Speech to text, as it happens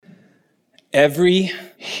Every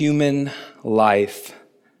human life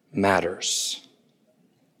matters.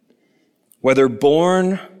 Whether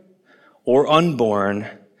born or unborn,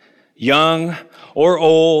 young or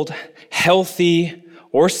old, healthy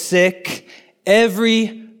or sick,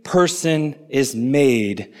 every person is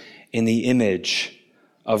made in the image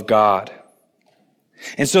of God.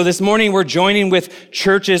 And so this morning we're joining with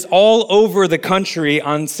churches all over the country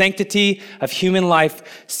on Sanctity of Human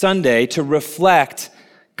Life Sunday to reflect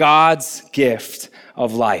God's gift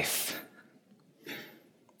of life.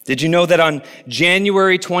 Did you know that on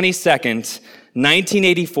January 22nd,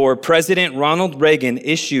 1984, President Ronald Reagan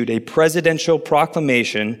issued a presidential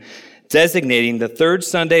proclamation designating the third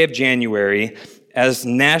Sunday of January as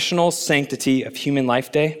National Sanctity of Human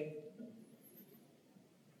Life Day?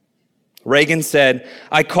 Reagan said,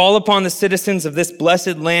 "I call upon the citizens of this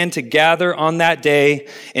blessed land to gather on that day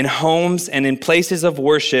in homes and in places of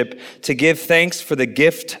worship to give thanks for the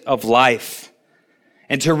gift of life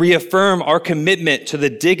and to reaffirm our commitment to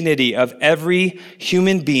the dignity of every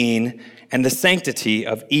human being and the sanctity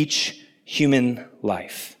of each human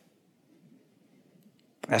life."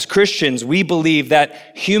 As Christians, we believe that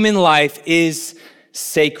human life is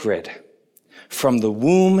sacred. From the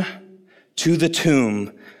womb to the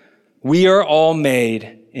tomb, we are all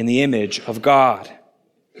made in the image of God.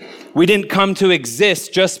 We didn't come to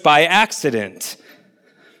exist just by accident.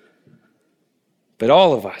 But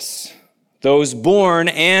all of us, those born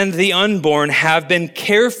and the unborn, have been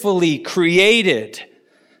carefully created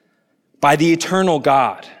by the eternal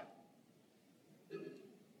God.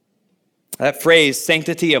 That phrase,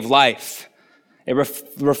 sanctity of life, it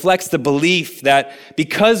reflects the belief that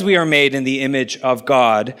because we are made in the image of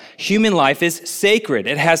God, human life is sacred.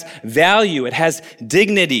 It has value, it has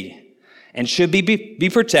dignity, and should be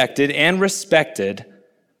protected and respected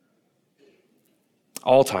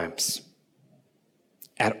all times,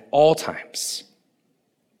 at all times.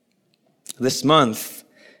 This month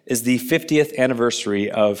is the 50th anniversary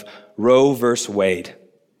of Roe v. Wade,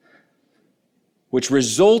 which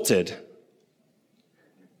resulted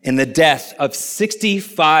in the death of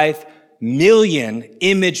 65 million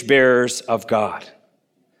image bearers of God.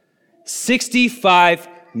 65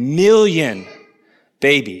 million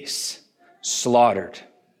babies slaughtered.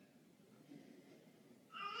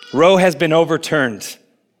 Roe has been overturned.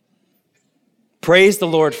 Praise the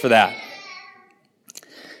Lord for that.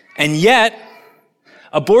 And yet,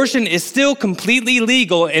 abortion is still completely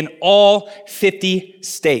legal in all 50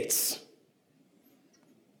 states.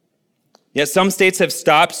 Yet some states have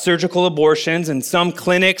stopped surgical abortions and some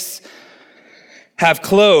clinics have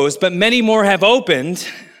closed, but many more have opened,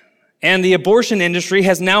 and the abortion industry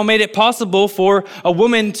has now made it possible for a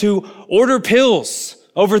woman to order pills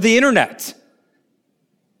over the internet.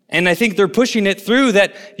 And I think they're pushing it through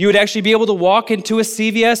that you would actually be able to walk into a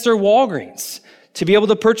CVS or Walgreens to be able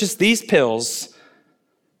to purchase these pills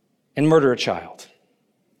and murder a child.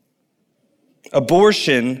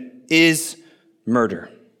 Abortion is murder.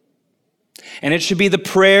 And it should be the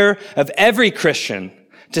prayer of every Christian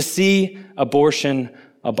to see abortion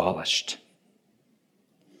abolished.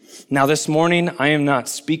 Now, this morning, I am not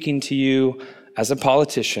speaking to you as a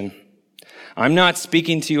politician. I'm not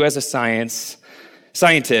speaking to you as a scientist.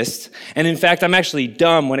 And in fact, I'm actually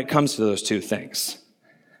dumb when it comes to those two things.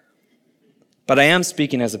 But I am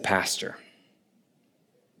speaking as a pastor.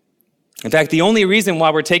 In fact, the only reason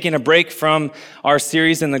why we're taking a break from our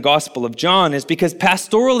series in the Gospel of John is because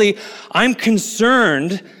pastorally, I'm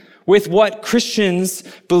concerned with what Christians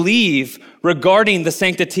believe regarding the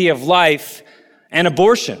sanctity of life and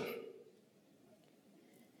abortion.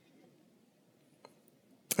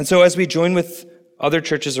 And so as we join with other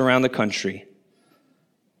churches around the country,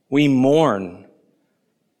 we mourn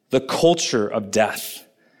the culture of death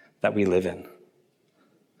that we live in.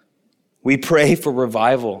 We pray for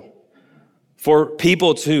revival, for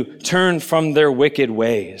people to turn from their wicked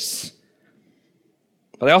ways.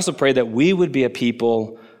 But I also pray that we would be a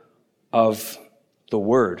people of the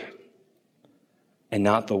Word and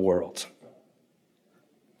not the world.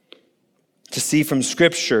 To see from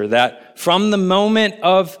Scripture that from the moment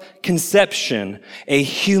of conception, a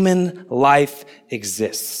human life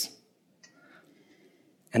exists.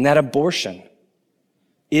 And that abortion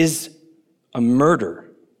is a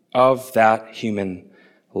murder of that human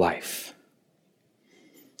life.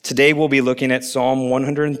 Today we'll be looking at Psalm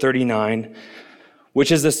 139,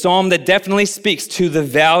 which is a psalm that definitely speaks to the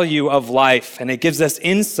value of life, and it gives us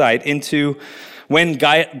insight into when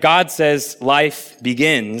God says life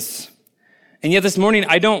begins. And yet this morning,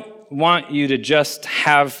 I don't want you to just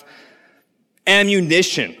have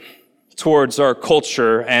ammunition towards our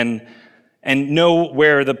culture and know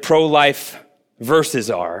where the pro-life verses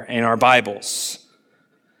are in our Bibles,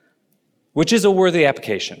 which is a worthy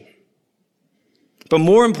application. But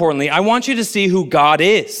more importantly, I want you to see who God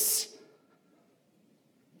is.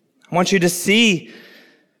 I want you to see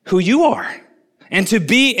who you are and to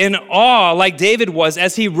be in awe like David was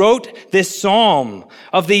as he wrote this psalm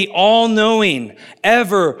of the all-knowing,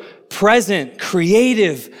 ever-present,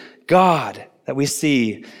 creative God that we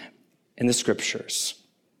see in the scriptures.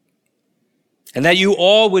 And that you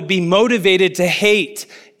all would be motivated to hate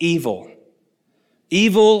evil.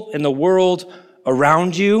 Evil in the world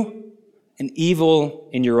around you and evil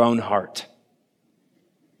in your own heart.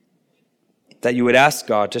 That you would ask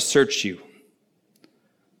God to search you,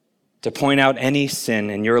 to point out any sin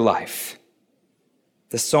in your life.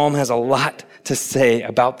 The psalm has a lot to say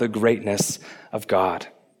about the greatness of God.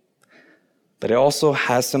 But it also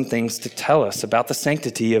has some things to tell us about the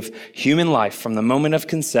sanctity of human life from the moment of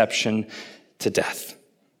conception to death.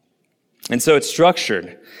 And so it's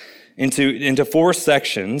structured into 4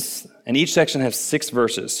 sections, and each section has 6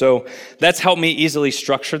 verses. So that's helped me easily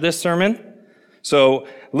structure this sermon. So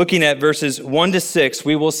looking at verses 1 to 6,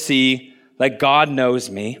 we will see that God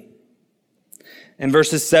knows me. In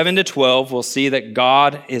verses 7 to 12, we'll see that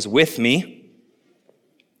God is with me.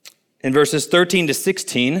 In verses 13 to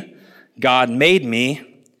 16, God made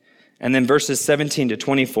me. And then verses 17 to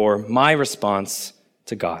 24, my response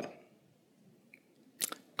to God.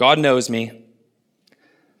 God knows me.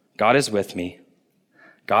 God is with me.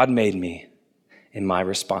 God made me, in my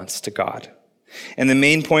response to God. And the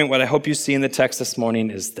main point, what I hope you see in the text this morning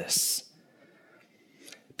is this.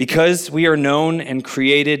 Because we are known and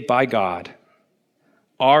created by God,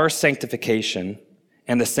 our sanctification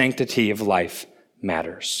and the sanctity of life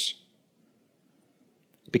matters.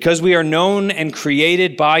 Because we are known and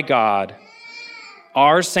created by God,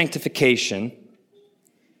 our sanctification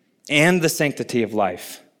and the sanctity of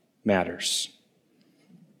life matters.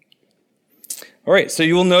 All right, so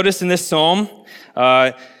you will notice in this psalm,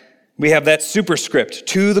 we have that superscript,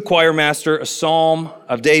 to the choir master, a psalm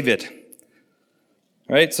of David.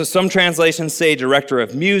 All right, so some translations say director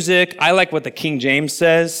of music. I like what the King James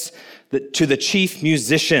says, to the chief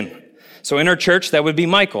musician. So in our church, that would be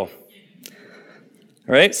Michael.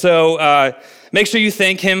 All right, so make sure you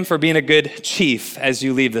thank him for being a good chief as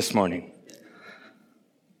you leave this morning.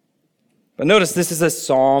 But notice this is a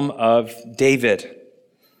psalm of David,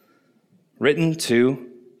 written to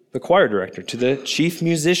the choir director, to the chief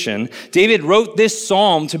musician. David wrote this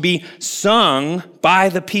psalm to be sung by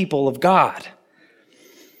the people of God.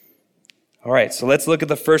 All right, so let's look at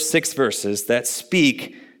the first 6 verses that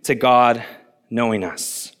speak to God knowing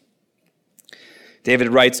us. David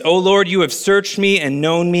writes, O Lord, you have searched me and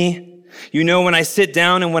known me. You know when I sit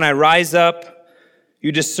down and when I rise up.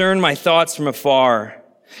 You discern my thoughts from afar.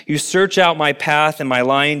 You search out my path and my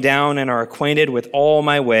lying down and are acquainted with all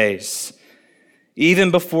my ways. Even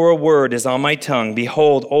before a word is on my tongue,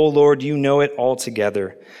 behold, O Lord, you know it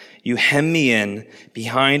altogether. You hem me in,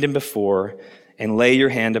 behind and before, and lay your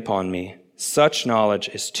hand upon me. Such knowledge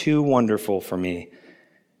is too wonderful for me.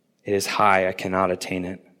 It is high, I cannot attain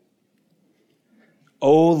it.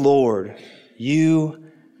 O Lord,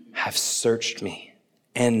 you have searched me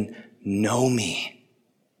and know me.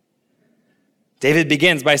 David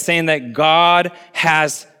begins by saying that God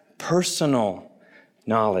has personal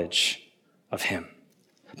knowledge of him.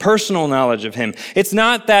 Personal knowledge of him. It's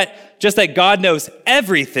not that just that God knows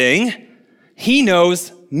everything. He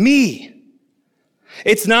knows me.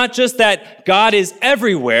 It's not just that God is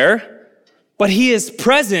everywhere, but he is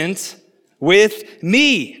present with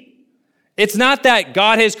me. It's not that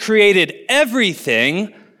God has created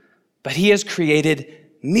everything, but he has created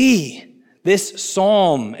me. This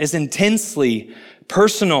psalm is intensely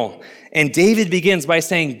personal. And David begins by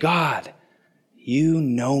saying, God, you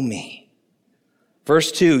know me.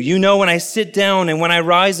 Verse 2, you know when I sit down and when I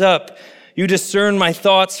rise up, you discern my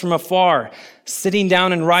thoughts from afar, sitting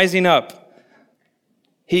down and rising up.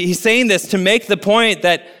 He's saying this to make the point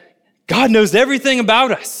that God knows everything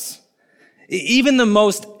about us, even the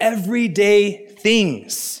most everyday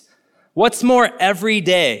things. What's more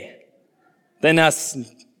everyday than us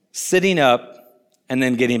sitting up and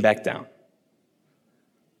then getting back down?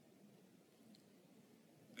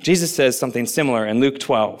 Jesus says something similar in Luke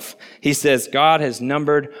 12. He says, God has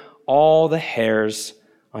numbered all the hairs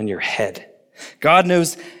on your head. God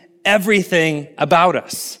knows everything about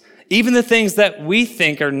us, even the things that we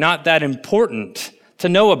think are not that important to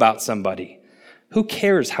know about somebody. Who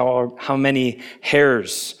cares how many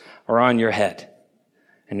hairs are on your head?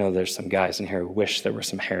 I know there's some guys in here who wish there were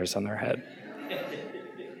some hairs on their head.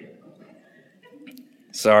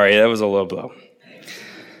 Sorry, that was a low blow.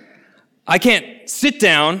 I can't sit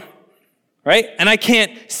down right? And I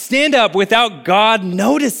can't stand up without God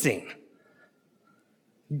noticing.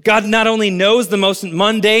 God not only knows the most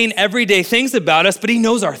mundane, everyday things about us, but he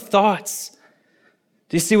knows our thoughts.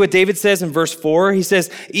 Do you see what David says in verse 4? He says,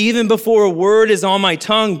 even before a word is on my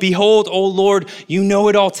tongue, behold, O Lord, you know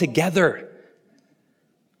it all together.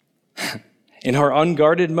 In our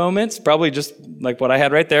unguarded moments, probably just like what I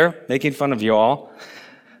had right there, making fun of you all,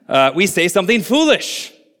 we say something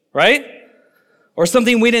foolish, right? Or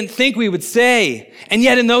something we didn't think we would say. And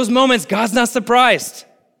yet in those moments, God's not surprised.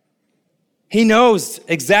 He knows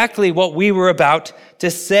exactly what we were about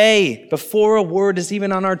to say before a word is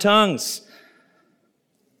even on our tongues.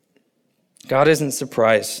 God isn't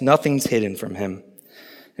surprised. Nothing's hidden from him.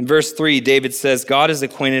 In verse 3, David says, God is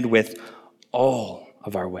acquainted with all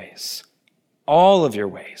of our ways. All of your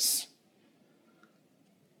ways.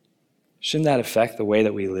 Shouldn't that affect the way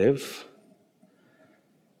that we live?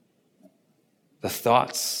 The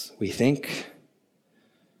thoughts we think,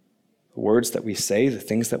 the words that we say, the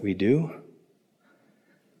things that we do.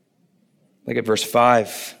 Look at verse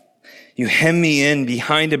 5. You hem me in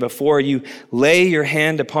behind and before. You lay your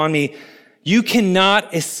hand upon me. You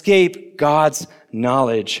cannot escape God's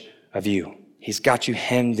knowledge of you. He's got you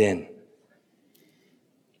hemmed in.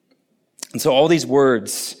 And so all these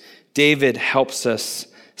words, David helps us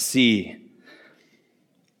see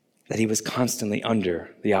that he was constantly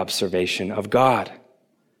under the observation of God.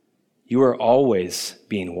 You are always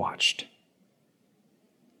being watched.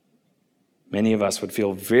 Many of us would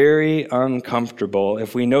feel very uncomfortable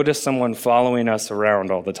if we noticed someone following us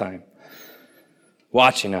around all the time,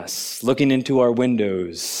 watching us, looking into our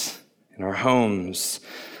windows in our homes,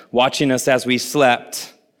 watching us as we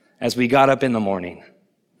slept, as we got up in the morning.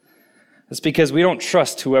 That's because we don't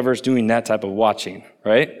trust whoever's doing that type of watching,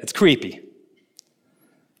 right? It's creepy.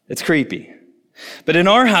 It's creepy. But in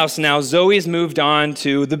our house now, Zoe's moved on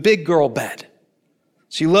to the big girl bed.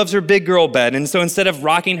 She loves her big girl bed. And so instead of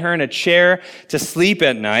rocking her in a chair to sleep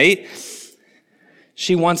at night,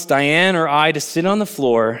 she wants Diane or I to sit on the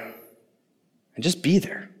floor and just be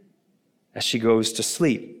there as she goes to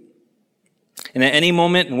sleep. And at any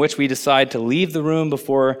moment in which we decide to leave the room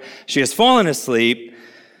before she has fallen asleep,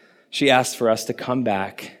 she asks for us to come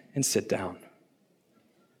back and sit down.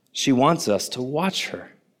 She wants us to watch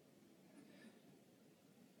her.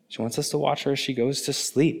 She wants us to watch her as she goes to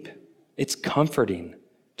sleep. It's comforting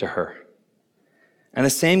to her. And the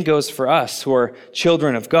same goes for us who are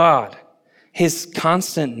children of God. His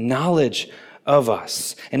constant knowledge of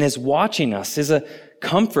us and his watching us is a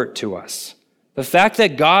comfort to us. The fact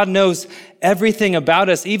that God knows everything about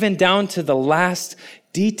us, even down to the last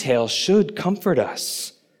detail, should comfort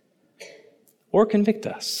us or convict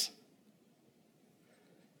us.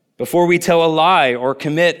 Before we tell a lie or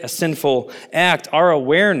commit a sinful act, our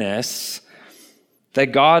awareness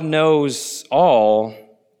that God knows all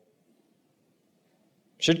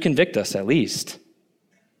should convict us at least.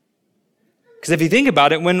 Because if you think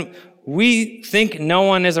about it, when we think no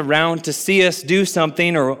one is around to see us do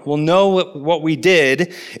something or will know what we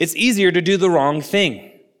did, it's easier to do the wrong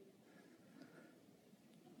thing.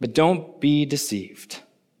 But don't be deceived.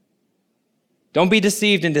 Don't be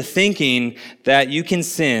deceived into thinking that you can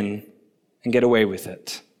sin and get away with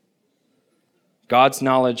it. God's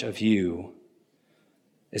knowledge of you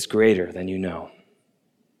is greater than you know.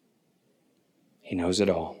 He knows it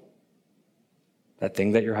all. That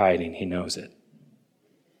thing that you're hiding, he knows it.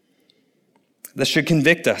 This should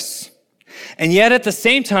convict us. And yet at the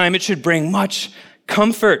same time, it should bring much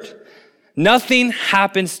comfort. Nothing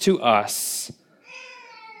happens to us.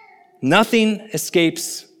 Nothing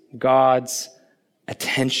escapes God's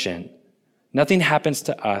attention. Nothing happens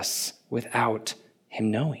to us without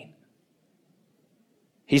him knowing.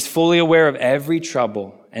 He's fully aware of every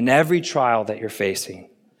trouble and every trial that you're facing.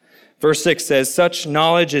 Verse 6 says, such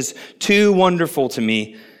knowledge is too wonderful to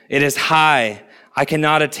me. It is high. I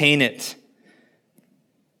cannot attain it.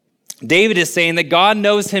 David is saying that God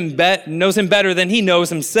knows him better than he knows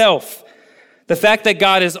himself. The fact that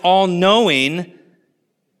God is all-knowing,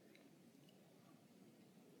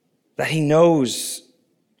 that he knows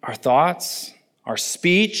our thoughts, our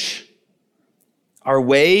speech, our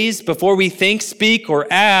ways before we think, speak, or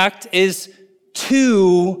act is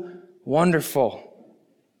too wonderful.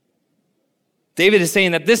 David is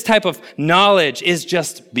saying that this type of knowledge is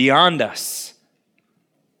just beyond us.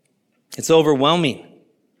 It's overwhelming.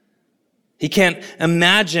 He can't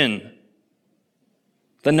imagine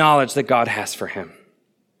the knowledge that God has for him.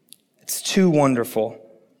 It's too wonderful.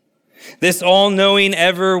 This all-knowing,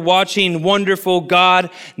 ever-watching, wonderful God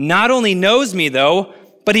not only knows me, though,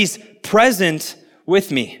 but he's present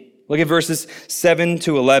with me. Look at verses 7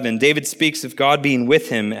 to 11. David speaks of God being with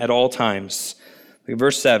him at all times. Look at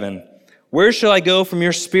verse 7. Where shall I go from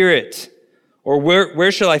your spirit? Or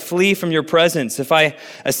where shall I flee from your presence? If I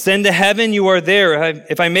ascend to heaven, you are there.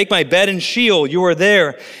 If I make my bed in Sheol, you are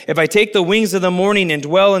there. If I take the wings of the morning and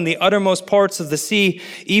dwell in the uttermost parts of the sea,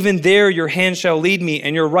 even there your hand shall lead me,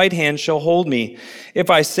 and your right hand shall hold me.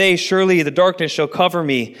 If I say, surely the darkness shall cover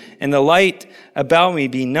me, and the light about me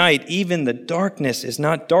be night, even the darkness is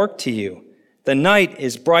not dark to you. The night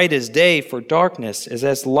is bright as day, for darkness is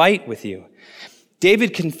as light with you.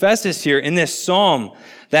 David confesses here in this psalm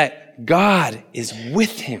that God is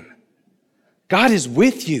with him. God is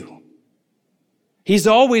with you. He's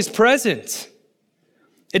always present.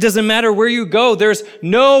 It doesn't matter where you go. There's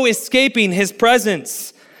no escaping his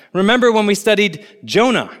presence. Remember when we studied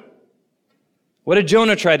Jonah? What did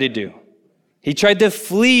Jonah try to do? He tried to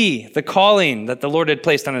flee the calling that the Lord had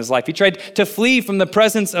placed on his life. He tried to flee from the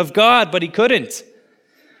presence of God, but he couldn't.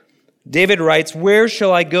 David writes, where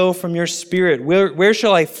shall I go from your spirit? Where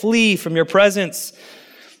shall I flee from your presence?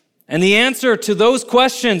 And the answer to those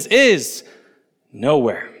questions is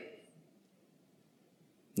nowhere.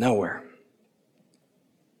 Nowhere.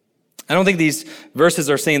 I don't think these verses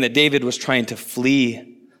are saying that David was trying to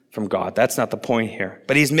flee from God. That's not the point here.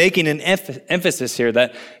 But he's making an emphasis here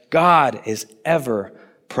that God is ever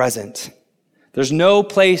present. There's no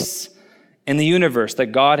place in the universe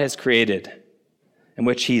that God has created in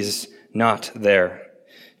which he's not there.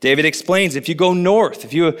 David explains, if you go north,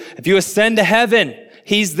 if you ascend to heaven,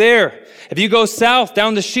 he's there. If you go south,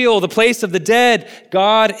 down to Sheol, the place of the dead,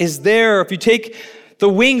 God is there. If you take the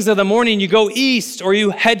wings of the morning, you go east, or you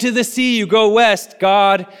head to the sea, you go west,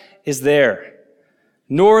 God is there.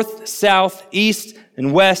 North, south, east,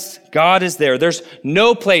 and west, God is there. There's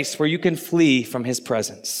no place where you can flee from his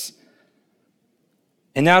presence.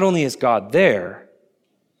 And not only is God there,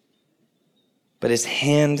 but his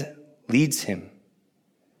hand leads him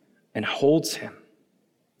and holds him.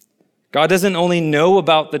 God doesn't only know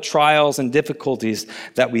about the trials and difficulties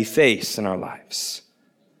that we face in our lives,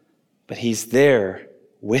 but he's there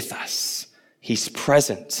with us. He's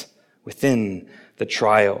present within the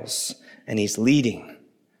trials, and he's leading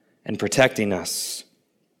and protecting us.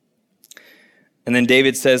 And then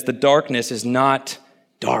David says, the darkness is not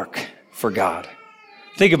dark for God.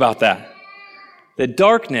 Think about that. The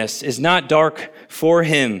darkness is not dark for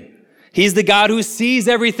him. He's the God who sees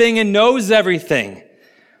everything and knows everything.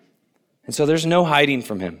 And so there's no hiding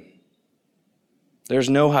from him. There's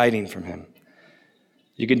no hiding from him.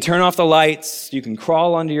 You can turn off the lights. You can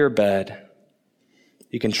crawl under your bed.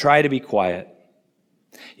 You can try to be quiet.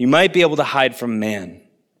 You might be able to hide from man,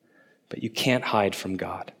 but you can't hide from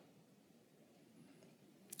God.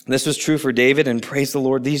 This was true for David, and praise the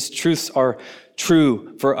Lord, these truths are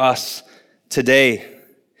true for us today.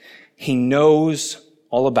 He knows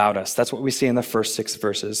all about us. That's what we see in the first 6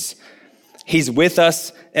 verses. He's with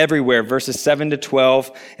us everywhere, verses 7 to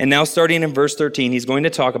 12. And now starting in verse 13, he's going to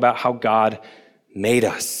talk about how God made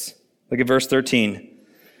us. Look at verse 13.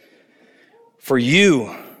 For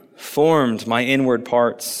you formed my inward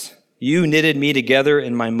parts. You knitted me together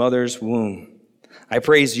in my mother's womb. I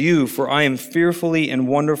praise you, for I am fearfully and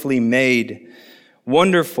wonderfully made.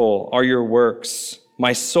 Wonderful are your works.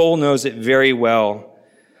 My soul knows it very well.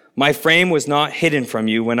 My frame was not hidden from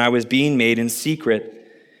you when I was being made in secret,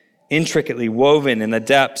 intricately woven in the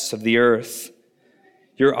depths of the earth.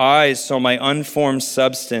 Your eyes saw my unformed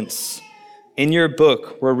substance. In your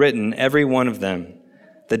book were written, every one of them,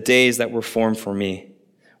 the days that were formed for me,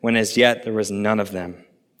 when as yet there was none of them.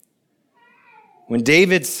 When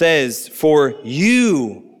David says, for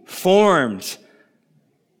you formed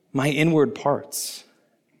my inward parts,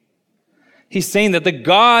 he's saying that the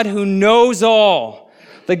God who knows all,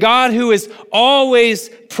 the God who is always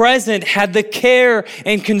present, had the care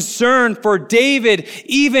and concern for David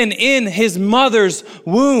even in his mother's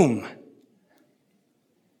womb.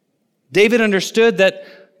 David understood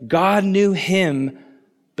that God knew him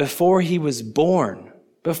before he was born,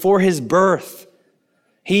 before his birth.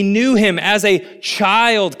 He knew him as a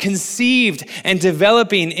child conceived and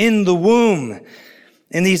developing in the womb.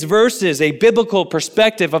 In these verses, a biblical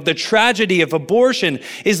perspective of the tragedy of abortion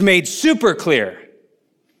is made super clear.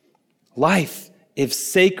 Life is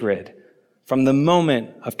sacred from the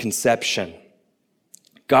moment of conception.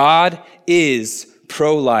 God is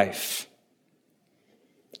pro-life.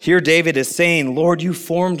 Here David is saying, Lord, you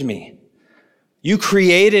formed me. You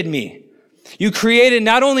created me. You created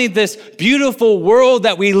not only this beautiful world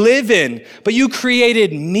that we live in, but you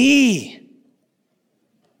created me.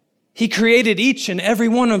 He created each and every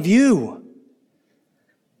one of you.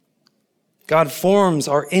 God forms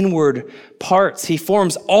our inward parts. He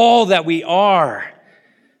forms all that we are.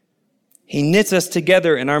 He knits us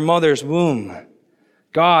together in our mother's womb.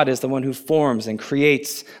 God is the one who forms and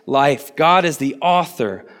creates life. God is the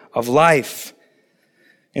author of life.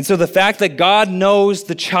 And so the fact that God knows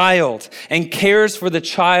the child and cares for the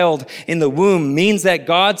child in the womb means that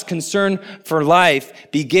God's concern for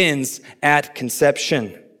life begins at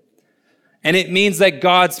conception. And it means that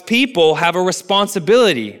God's people have a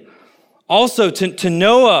responsibility also to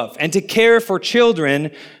know of and to care for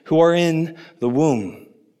children who are in the womb.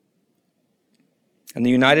 In the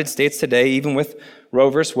United States today, even with Roe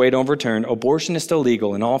v. Wade overturned, abortion is still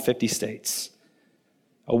legal in all 50 states.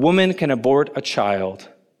 A woman can abort a child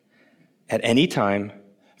at any time,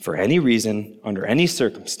 for any reason, under any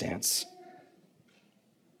circumstance.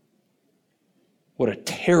 What a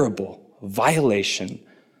terrible violation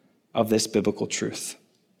of this biblical truth.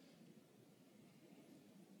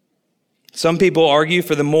 Some people argue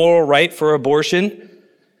for the moral right for abortion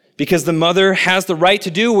because the mother has the right to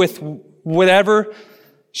do with whatever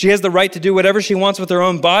she wants with her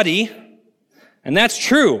own body. And that's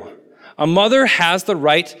true. A mother has the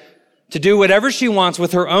right to do whatever she wants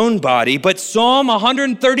with her own body, but Psalm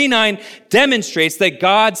 139 demonstrates that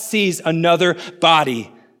God sees another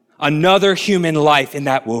body, another human life in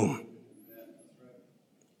that womb.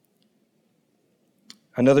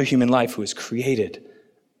 Another human life who is created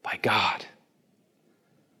by God,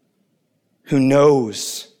 who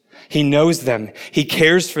knows. He knows them. He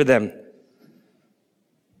cares for them.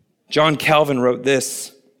 John Calvin wrote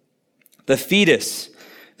this: "The fetus,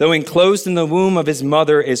 though enclosed in the womb of his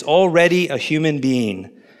mother, is already a human being,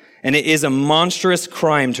 and it is a monstrous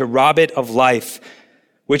crime to rob it of life,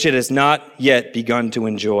 which it has not yet begun to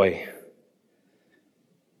enjoy.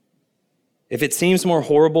 If it seems more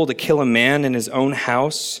horrible to kill a man in his own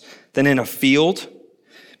house than in a field,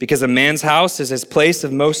 because a man's house is his place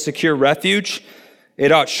of most secure refuge,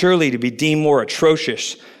 it ought surely to be deemed more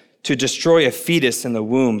atrocious to destroy a fetus in the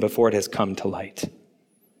womb before it has come to light."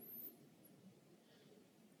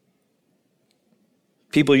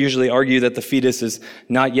 People usually argue that the fetus is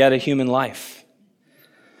not yet a human life,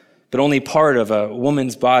 but only part of a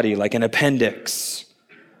woman's body, like an appendix.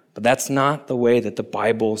 But that's not the way that the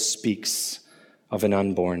Bible speaks of an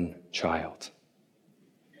unborn child.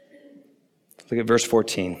 Look at verse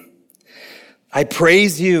 14. "I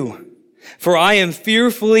praise you, for I am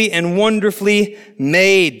fearfully and wonderfully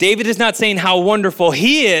made." David is not saying how wonderful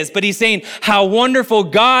he is, but he's saying how wonderful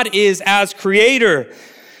God is as creator.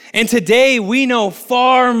 And today we know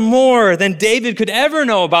far more than David could ever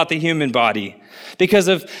know about the human body because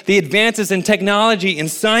of the advances in technology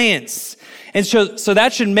and science. And so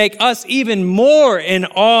that should make us even more in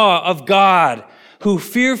awe of God, who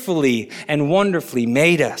fearfully and wonderfully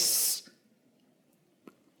made us.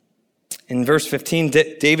 In verse 15,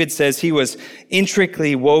 David says he was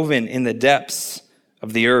intricately woven in the depths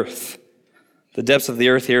of the earth. The depths of the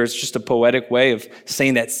earth here is just a poetic way of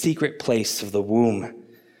saying that secret place of the womb.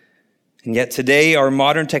 And yet today, our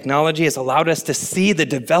modern technology has allowed us to see the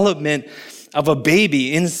development of a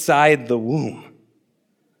baby inside the womb.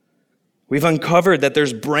 We've uncovered that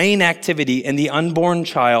there's brain activity in the unborn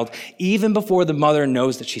child even before the mother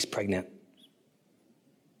knows that she's pregnant.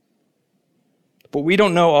 But we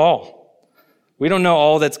don't know all. We don't know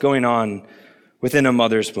all that's going on within a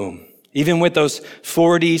mother's womb. Even with those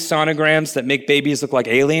 4D sonograms that make babies look like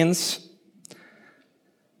aliens,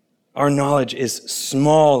 our knowledge is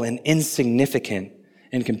small and insignificant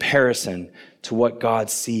in comparison to what God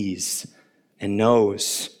sees and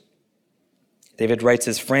knows. David writes,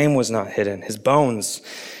 his frame was not hidden, his bones.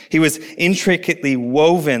 He was intricately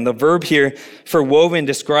woven. The verb here for woven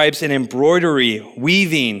describes an embroidery,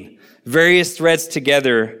 weaving various threads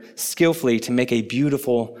together skillfully to make a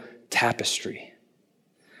beautiful tapestry.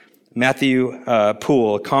 Matthew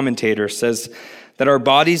Poole, a commentator, says that our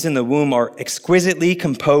bodies in the womb are exquisitely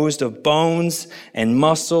composed of bones and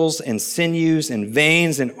muscles and sinews and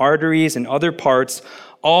veins and arteries and other parts,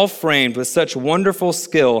 all framed with such wonderful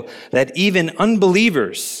skill that even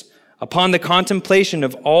unbelievers, upon the contemplation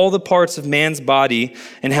of all the parts of man's body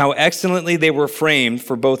and how excellently they were framed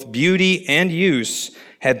for both beauty and use,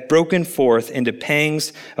 have broken forth into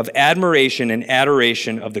pangs of admiration and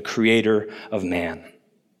adoration of the Creator of man.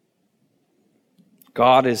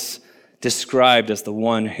 God is described as the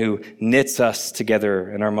one who knits us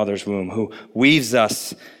together in our mother's womb, who weaves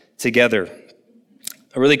us together.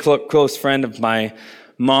 A really close friend of my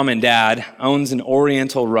mom and dad owns an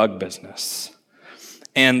Oriental rug business.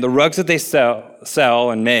 And the rugs that they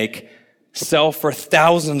sell and make sell for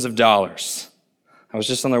thousands of dollars. I was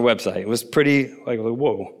just on their website. It was pretty,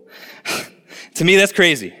 whoa. To me, that's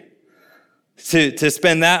crazy. to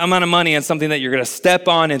spend that amount of money on something that you're going to step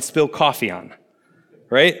on and spill coffee on,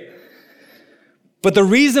 right? But the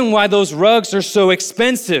reason why those rugs are so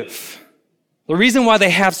expensive, the reason why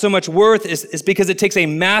they have so much worth is because it takes a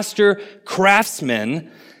master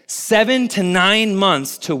craftsman 7 to 9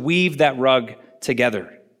 months to weave that rug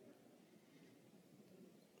together.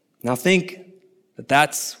 Now think that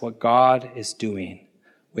that's what God is doing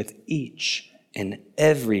with each and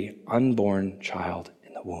every unborn child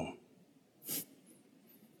in the womb.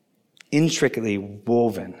 Intricately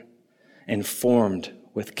woven and formed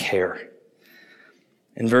with care.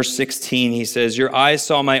 In verse 16, he says, your eyes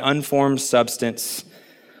saw my unformed substance.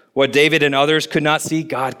 What David and others could not see,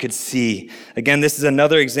 God could see. Again, this is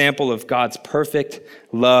another example of God's perfect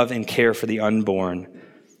love and care for the unborn.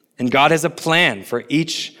 And God has a plan for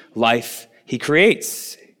each life he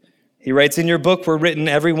creates. He writes, in your book were written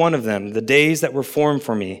every one of them, the days that were formed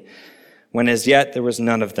for me, when as yet there was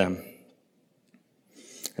none of them.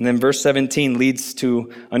 And then verse 17 leads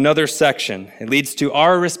to another section. It leads to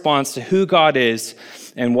our response to who God is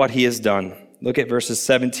and what he has done. Look at verses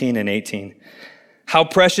 17 and 18. How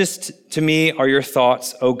precious to me are your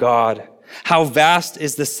thoughts, O God. How vast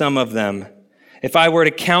is the sum of them. If I were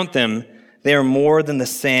to count them, they are more than the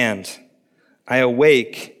sand. I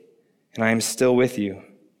awake and I am still with you.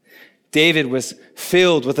 David was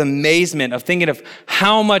filled with amazement of thinking of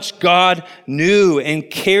how much God knew and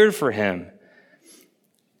cared for him.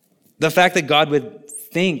 The fact that God would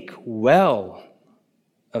think well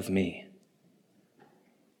of me.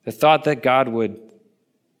 The thought that God would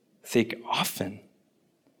think often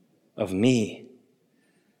of me.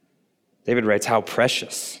 David writes, how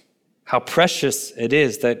precious it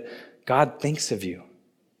is that God thinks of you.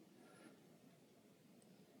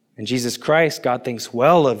 In Jesus Christ, God thinks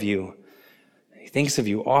well of you. He thinks of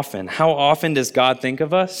you often. How often does God think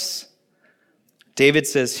of us? David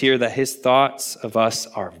says here that his thoughts of us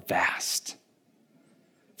are vast.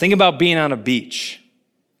 Think about being on a beach,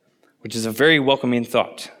 which is a very welcoming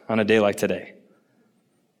thought on a day like today.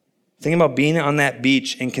 Think about being on that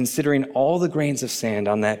beach and considering all the grains of sand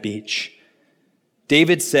on that beach.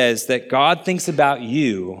 David says that God thinks about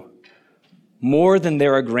you more than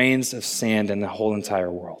there are grains of sand in the whole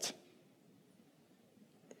entire world.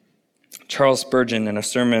 Charles Spurgeon, in a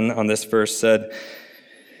sermon on this verse, said,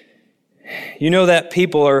 you know that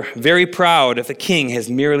people are very proud if a king has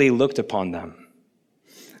merely looked upon them.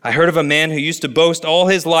 I heard of a man who used to boast all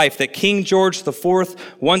his life that King George IV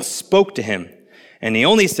once spoke to him, and he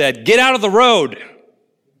only said, get out of the road.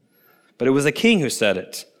 But it was a king who said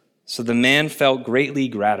it, so the man felt greatly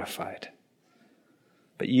gratified.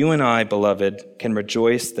 But you and I, beloved, can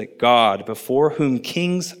rejoice that God, before whom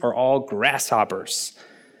kings are all grasshoppers,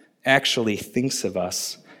 actually thinks of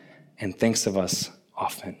us and thinks of us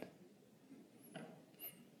often.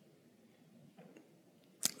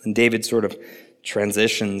 And David sort of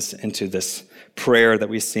transitions into this prayer that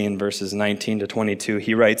we see in verses 19 to 22.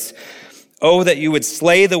 He writes, oh, that you would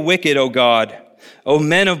slay the wicked, O God. O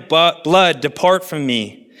men of blood, depart from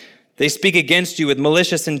me. They speak against you with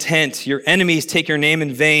malicious intent. Your enemies take your name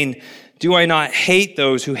in vain. Do I not hate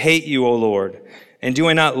those who hate you, O Lord? And do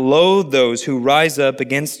I not loathe those who rise up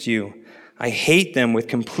against you? I hate them with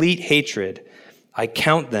complete hatred. I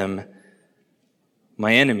count them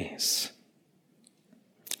my enemies.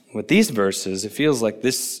 With these verses, it feels like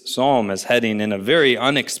this psalm is heading in a very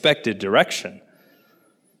unexpected direction.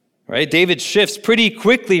 Right? David shifts pretty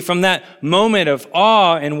quickly from that moment of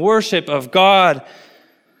awe and worship of God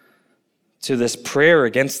to this prayer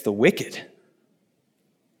against the wicked.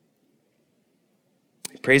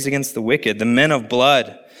 He prays against the wicked, the men of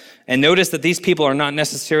blood. And notice that these people are not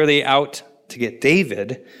necessarily out to get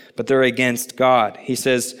David, but they're against God. He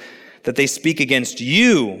says that they speak against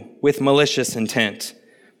you with malicious intent.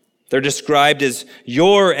 They're described as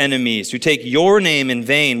your enemies who take your name in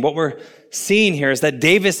vain. What we're seeing here is that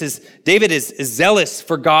David is zealous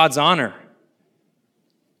for God's honor.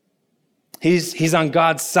 He's on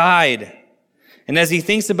God's side. And as he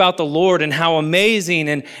thinks about the Lord and how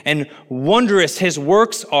amazing and wondrous his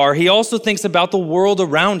works are, he also thinks about the world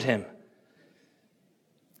around him.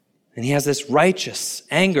 And he has this righteous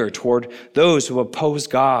anger toward those who oppose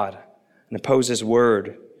God and oppose his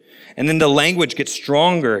word. And then the language gets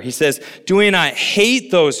stronger. He says, do I not hate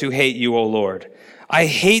those who hate you, O Lord? I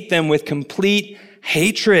hate them with complete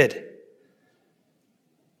hatred.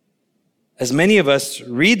 As many of us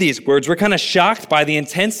read these words, we're kind of shocked by the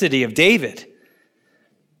intensity of David.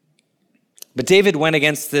 But David went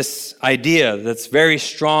against this idea that's very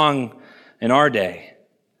strong in our day,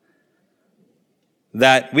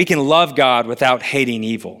 that we can love God without hating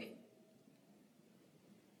evil.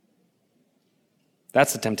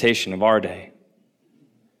 That's the temptation of our day.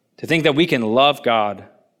 To think that we can love God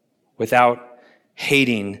without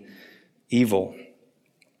hating evil.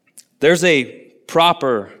 There's a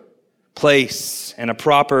proper place and a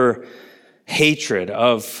proper hatred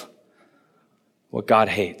of what God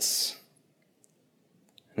hates.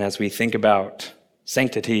 And as we think about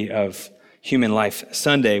Sanctity of Human Life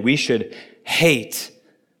Sunday, we should hate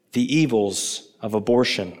the evils of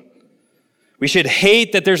abortion. We should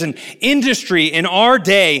hate that there's an industry in our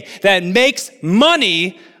day that makes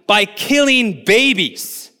money by killing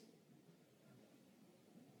babies.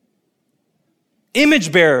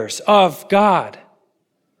 Image bearers of God,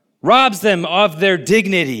 robs them of their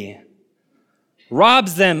dignity,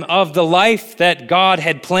 robs them of the life that God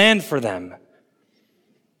had planned for them.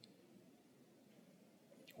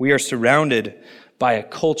 We are surrounded by a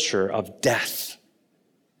culture of death,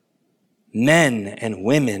 men and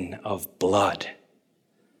women of blood,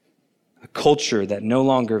 a culture that no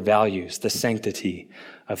longer values the sanctity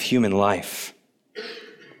of human life.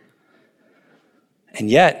 And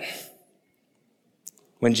yet,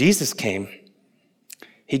 when Jesus came,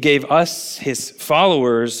 he gave us, his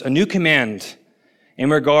followers, a new command in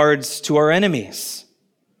regards to our enemies.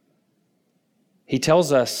 He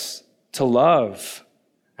tells us to love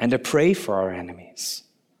and to pray for our enemies.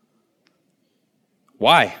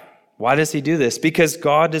 Why? Why does he do this? Because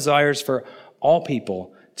God desires for all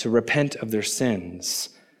people to repent of their sins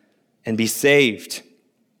and be saved.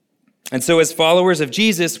 And so as followers of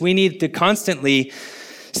Jesus, we need to constantly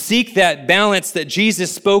seek that balance that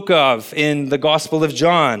Jesus spoke of in the Gospel of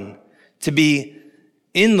John, to be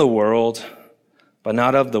in the world, but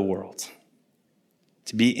not of the world.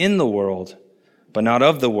 To be in the world, but not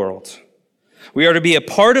of the world. We are to be a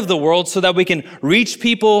part of the world so that we can reach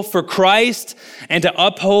people for Christ and to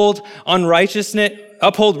uphold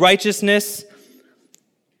righteousness.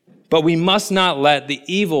 But we must not let the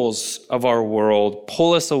evils of our world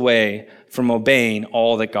pull us away from obeying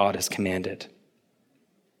all that God has commanded.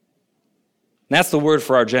 And that's the word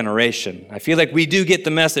for our generation. I feel like we do get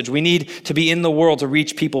the message. We need to be in the world to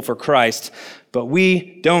reach people for Christ, but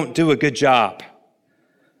we don't do a good job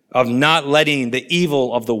of not letting the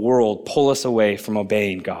evil of the world pull us away from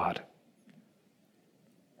obeying God.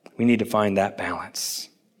 We need to find that balance.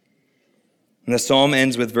 And the psalm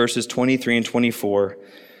ends with verses 23 and 24.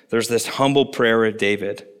 There's this humble prayer of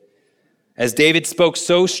David. As David spoke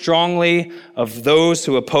so strongly of those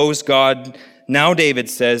who oppose God, now David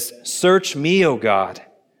says, "Search me, O God,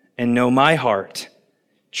 and know my heart.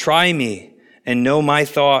 Try me and know my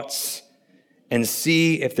thoughts, and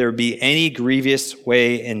see if there be any grievous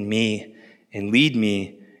way in me, and lead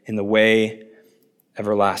me in the way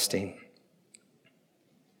everlasting."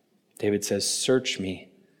 David says, "Search me,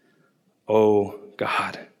 O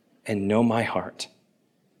God, and know my heart."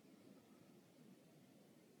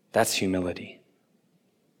 That's humility.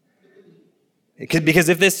 Because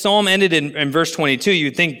if this psalm ended in verse 22,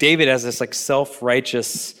 you'd think David as this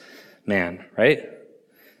self-righteous man, right?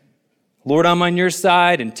 Lord, I'm on your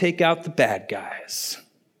side and take out the bad guys.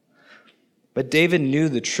 But David knew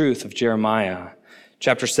the truth of Jeremiah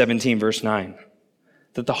chapter 17, verse 9,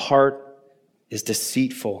 that the heart is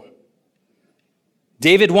deceitful.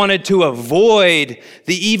 David wanted to avoid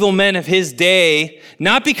the evil men of his day,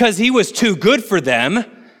 not because he was too good for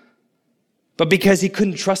them, but because he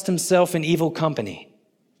couldn't trust himself in evil company.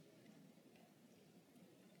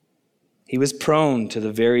 He was prone to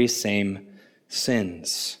the very same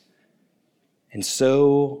sins. And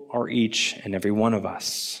so are each and every one of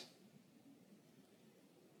us.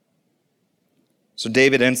 So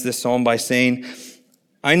David ends this psalm by saying,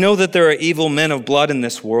 "I know that there are evil men of blood in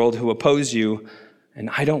this world who oppose you,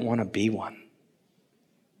 and I don't want to be one.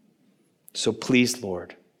 So please,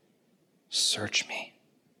 Lord, search me."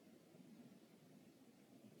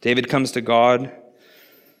 David comes to God,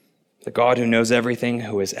 the God who knows everything,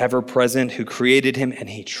 who is ever present, who created him, and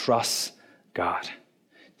he trusts God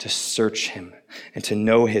to search him and to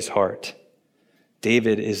know his heart.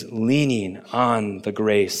 David is leaning on the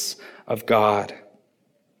grace of God.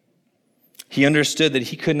 He understood that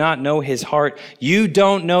he could not know his heart. You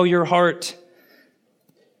don't know your heart.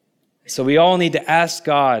 So we all need to ask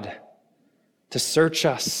God to search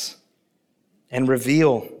us and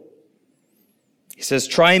reveal. He says,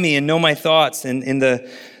 "Try me and know my thoughts." And in the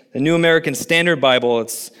New American Standard Bible,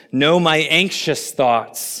 it's "know my anxious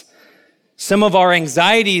thoughts." Some of our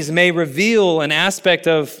anxieties may reveal an aspect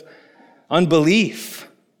of unbelief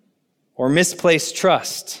or misplaced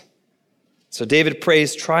trust. So David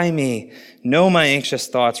prays, "Try me, know my anxious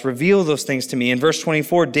thoughts, reveal those things to me." In verse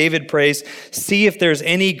 24, David prays, "See if there's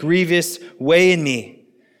any grievous way in me."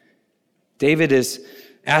 David is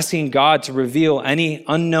asking God to reveal any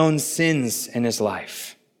unknown sins in his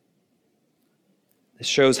life. This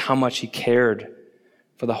shows how much he cared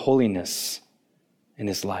for the holiness in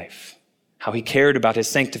his life, how he cared about his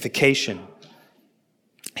sanctification.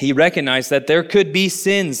 He recognized that there could be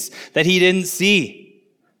sins that he didn't see.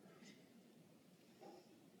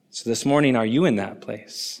 So this morning, are you in that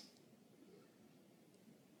place?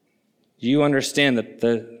 Do you understand that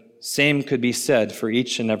the same could be said for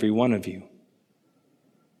each and every one of you?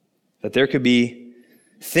 That there could be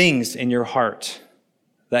things in your heart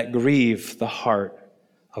that grieve the heart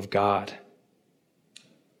of God,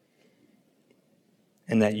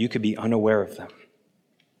 and that you could be unaware of them.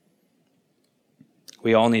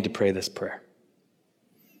 We all need to pray this prayer,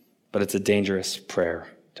 but it's a dangerous prayer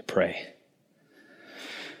to pray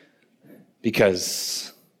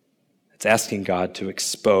because it's asking God to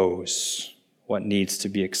expose what needs to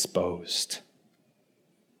be exposed.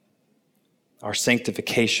 Our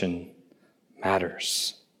sanctification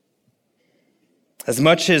matters. As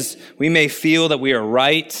much as we may feel that we are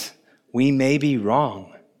right, we may be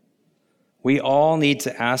wrong. We all need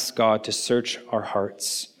to ask God to search our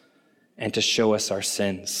hearts and to show us our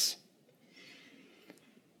sins.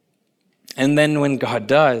 And then when God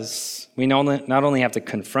does, we not only have to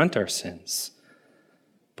confront our sins,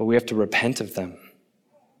 but we have to repent of them.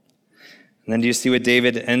 And then do you see what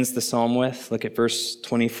David ends the psalm with? Look at verse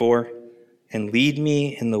 24. And lead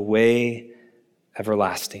me in the way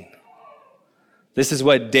everlasting. This is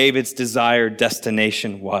what David's desired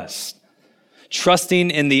destination was.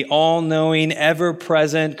 Trusting in the all-knowing,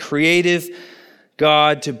 ever-present, creative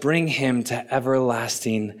God to bring him to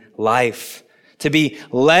everlasting life, to be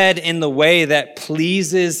led in the way that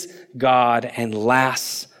pleases God and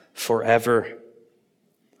lasts forever.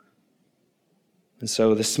 And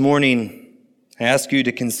so this morning, I ask you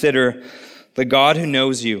to consider the God who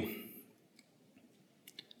knows you.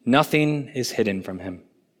 Nothing is hidden from him.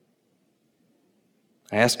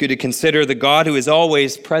 I ask you to consider the God who is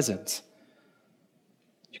always present.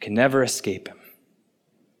 You can never escape him.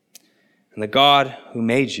 And the God who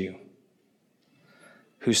made you,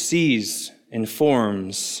 who sees and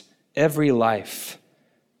forms every life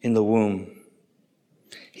in the womb.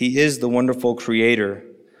 He is the wonderful creator,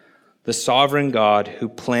 the sovereign God who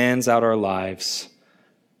plans out our lives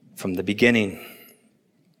from the beginning.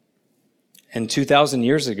 And 2,000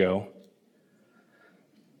 years ago,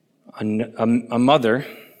 a mother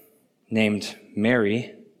named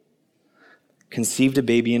Mary conceived a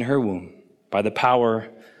baby in her womb by the power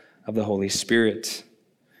of the Holy Spirit.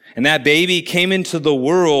 And that baby came into the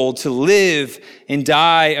world to live and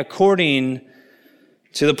die according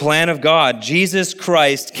to the plan of God. Jesus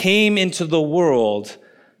Christ came into the world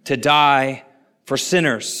to die for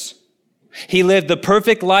sinners. He lived the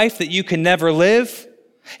perfect life that you can never live.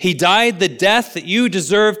 He died the death that you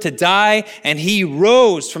deserve to die, and he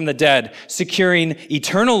rose from the dead, securing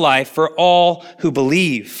eternal life for all who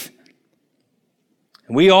believe.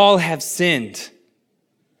 And we all have sinned,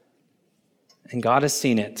 and God has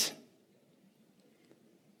seen it.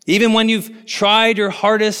 Even when you've tried your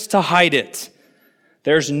hardest to hide it,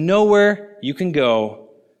 there's nowhere you can go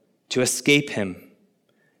to escape him.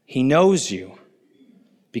 He knows you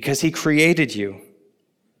because he created you.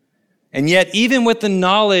 And yet, even with the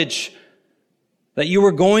knowledge that you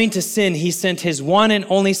were going to sin, he sent his one and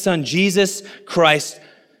only Son, Jesus Christ,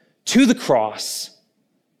 to the cross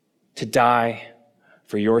to die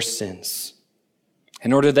for your sins,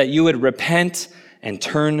 in order that you would repent and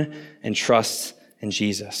turn and trust in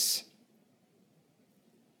Jesus.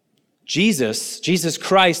 Jesus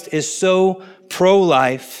Christ is so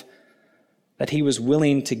pro-life that he was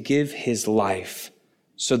willing to give his life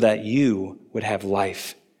so that you would have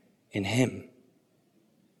life in him.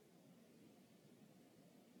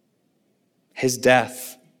 His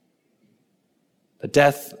death, the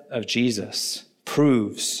death of Jesus,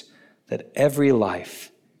 proves that every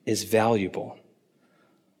life is valuable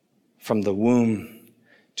from the womb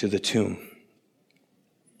to the tomb.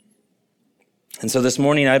 And so this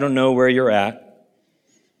morning, I don't know where you're at,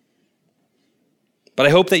 but I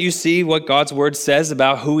hope that you see what God's word says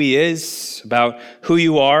about who he is, about who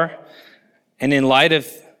you are, and in light of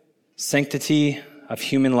Sanctity of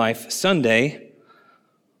Human Life Sunday,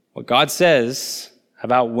 what God says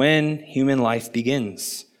about when human life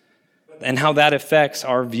begins and how that affects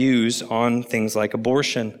our views on things like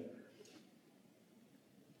abortion.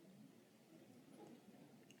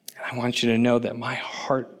 And I want you to know that my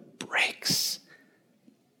heart breaks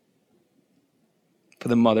for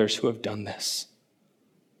the mothers who have done this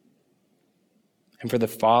and for the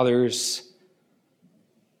fathers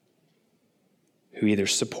who either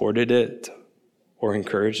supported it or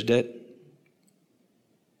encouraged it.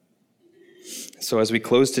 So as we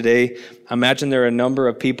close today, I imagine there are a number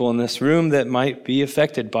of people in this room that might be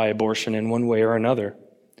affected by abortion in one way or another.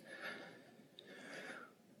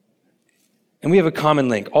 And we have a common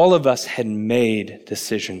link. All of us had made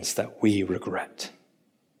decisions that we regret.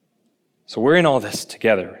 So we're in all this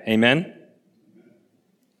together. Amen?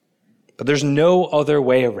 But there's no other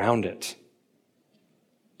way around it.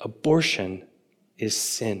 Abortion is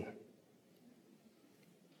sin.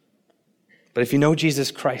 But if you know Jesus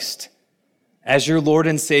Christ as your Lord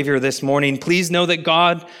and Savior this morning, please know that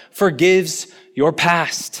God forgives your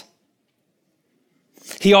past.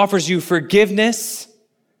 He offers you forgiveness.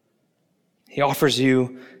 He offers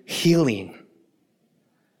you healing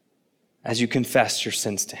as you confess your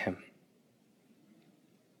sins to him.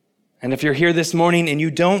 And if you're here this morning and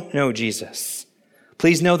you don't know Jesus,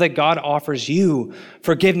 please know that God offers you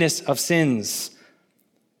forgiveness of sins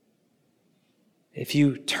if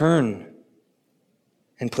you turn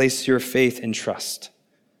and place your faith and trust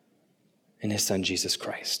in his Son, Jesus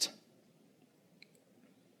Christ.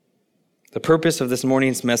 The purpose of this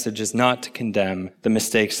morning's message is not to condemn the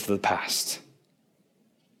mistakes of the past.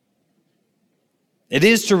 It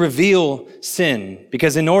is to reveal sin,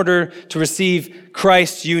 because in order to receive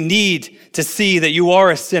Christ, you need to see that you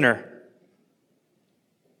are a sinner,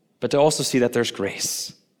 but to also see that there's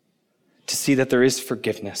grace, to see that there is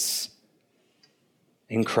forgiveness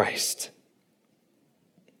in Christ.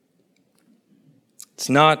 It's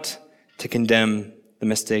not to condemn the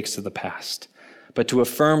mistakes of the past, but to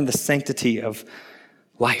affirm the sanctity of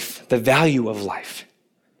life, the value of life,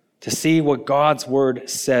 to see what God's word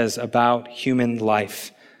says about human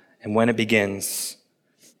life and when it begins.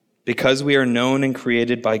 Because we are known and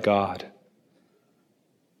created by God,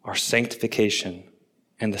 our sanctification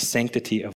and the sanctity of